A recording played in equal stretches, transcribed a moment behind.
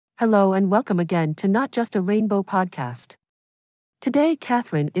Hello and welcome again to Not Just a Rainbow podcast. Today,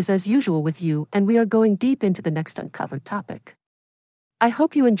 Catherine is as usual with you, and we are going deep into the next uncovered topic. I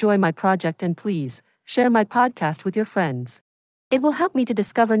hope you enjoy my project and please share my podcast with your friends. It will help me to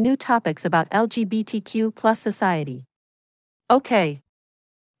discover new topics about LGBTQ plus society. Okay,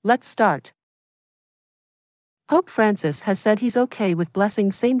 let's start. Pope Francis has said he's okay with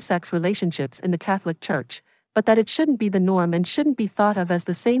blessing same-sex relationships in the Catholic Church, but that it shouldn't be the norm and shouldn't be thought of as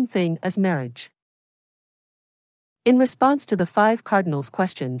the same thing as marriage. In response to the 5 cardinals'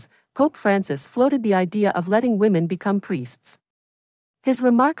 questions, Pope Francis floated the idea of letting women become priests. His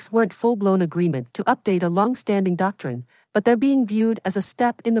remarks weren't full-blown agreement to update a long-standing doctrine, but they're being viewed as a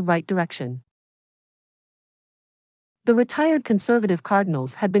step in the right direction. The retired conservative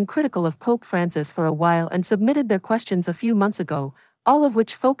cardinals had been critical of Pope Francis for a while and submitted their questions a few months ago, all of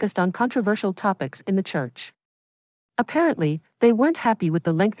which focused on controversial topics in the Church. Apparently, they weren't happy with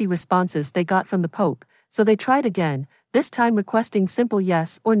the lengthy responses they got from the Pope, so they tried again, this time requesting simple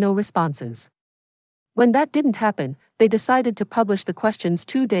yes or no responses. When that didn't happen, they decided to publish the questions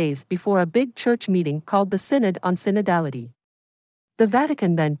 2 days before a big church meeting called the Synod on Synodality. The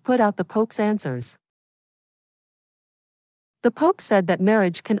Vatican then put out the Pope's answers. The Pope said that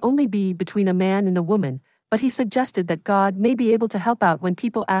marriage can only be between a man and a woman, but he suggested that God may be able to help out when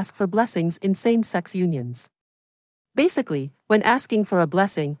people ask for blessings in same-sex unions. Basically, when asking for a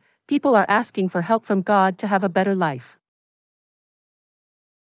blessing, people are asking for help from God to have a better life.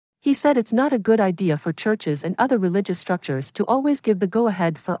 He said it's not a good idea for churches and other religious structures to always give the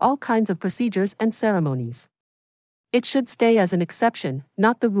go-ahead for all kinds of procedures and ceremonies. It should stay as an exception,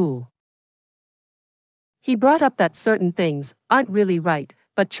 not the rule. He brought up that certain things aren't really right,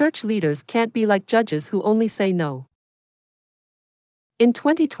 but church leaders can't be like judges who only say no. In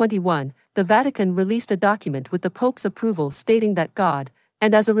 2021, the Vatican released a document with the Pope's approval stating that God,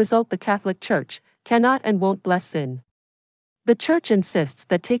 and as a result the Catholic Church, cannot and won't bless sin. The Church insists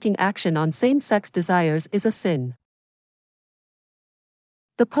that taking action on same-sex desires is a sin.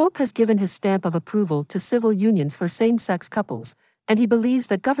 The Pope has given his stamp of approval to civil unions for same-sex couples, and he believes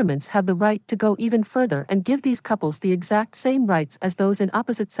that governments have the right to go even further and give these couples the exact same rights as those in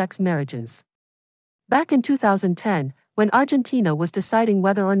opposite-sex marriages. Back in 2010, when Argentina was deciding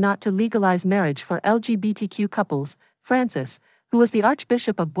whether or not to legalize marriage for LGBTQ couples, Francis, who was the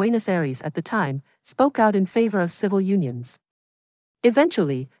Archbishop of Buenos Aires at the time, spoke out in favor of civil unions.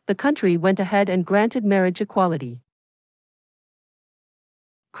 Eventually, the country went ahead and granted marriage equality.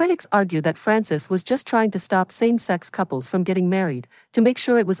 Critics argue that Francis was just trying to stop same-sex couples from getting married, to make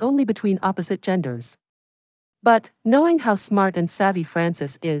sure it was only between opposite genders. But, knowing how smart and savvy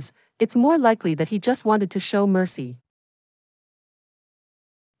Francis is, it's more likely that he just wanted to show mercy.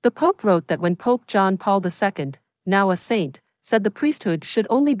 The Pope wrote that when Pope John Paul II, now a saint, said the priesthood should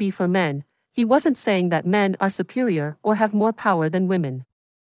only be for men, he wasn't saying that men are superior or have more power than women.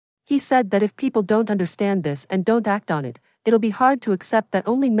 He said that if people don't understand this and don't act on it, it'll be hard to accept that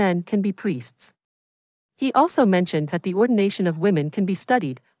only men can be priests. He also mentioned that the ordination of women can be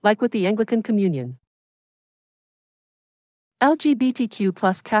studied, like with the Anglican Communion. LGBTQ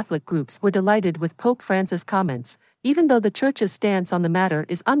plus Catholic groups were delighted with Pope Francis' comments, even though the Church's stance on the matter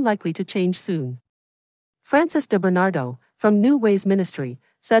is unlikely to change soon. Francis de Bernardo, from New Ways Ministry,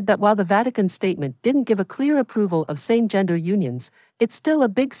 said that while the Vatican statement didn't give a clear approval of same-gender unions, it's still a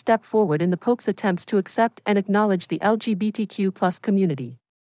big step forward in the Pope's attempts to accept and acknowledge the LGBTQ plus community.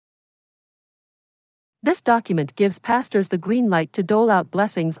 This document gives pastors the green light to dole out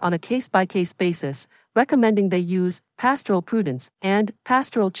blessings on a case-by-case basis, recommending they use pastoral prudence and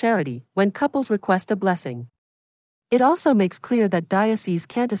pastoral charity when couples request a blessing. It also makes clear that dioceses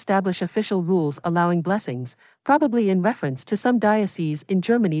can't establish official rules allowing blessings, probably in reference to some dioceses in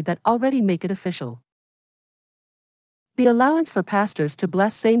Germany that already make it official. The allowance for pastors to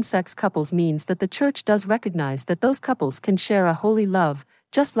bless same-sex couples means that the Church does recognize that those couples can share a holy love,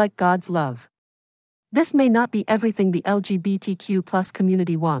 just like God's love. This may not be everything the LGBTQ plus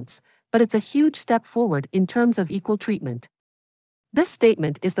community wants, but it's a huge step forward in terms of equal treatment. This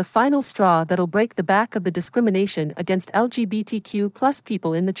statement is the final straw that'll break the back of the discrimination against LGBTQ plus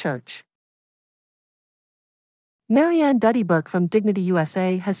people in the Church. Marianne Duddy Burke from Dignity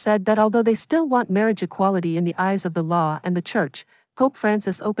USA has said that although they still want marriage equality in the eyes of the law and the Church, Pope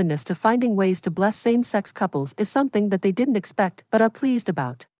Francis' openness to finding ways to bless same-sex couples is something that they didn't expect but are pleased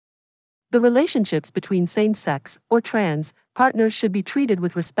about. The relationships between same-sex, or trans, partners should be treated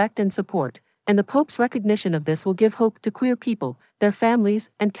with respect and support, and the Pope's recognition of this will give hope to queer people, their families,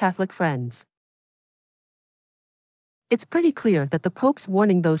 and Catholic friends. It's pretty clear that the Pope's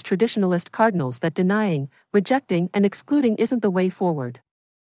warning those traditionalist cardinals that denying, rejecting, and excluding isn't the way forward.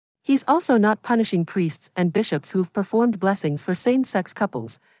 He's also not punishing priests and bishops who've performed blessings for same-sex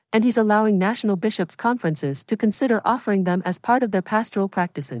couples, and he's allowing national bishops' conferences to consider offering them as part of their pastoral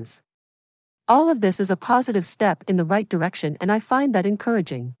practices. All of this is a positive step in the right direction, and I find that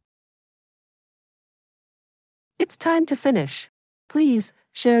encouraging. It's time to finish. Please,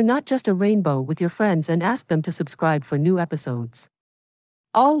 share Not Just a Rainbow with your friends and ask them to subscribe for new episodes.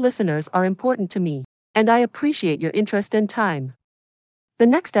 All listeners are important to me, and I appreciate your interest and time. The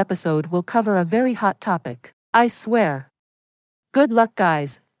next episode will cover a very hot topic, I swear. Good luck,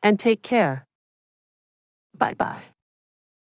 guys, and take care. Bye-bye.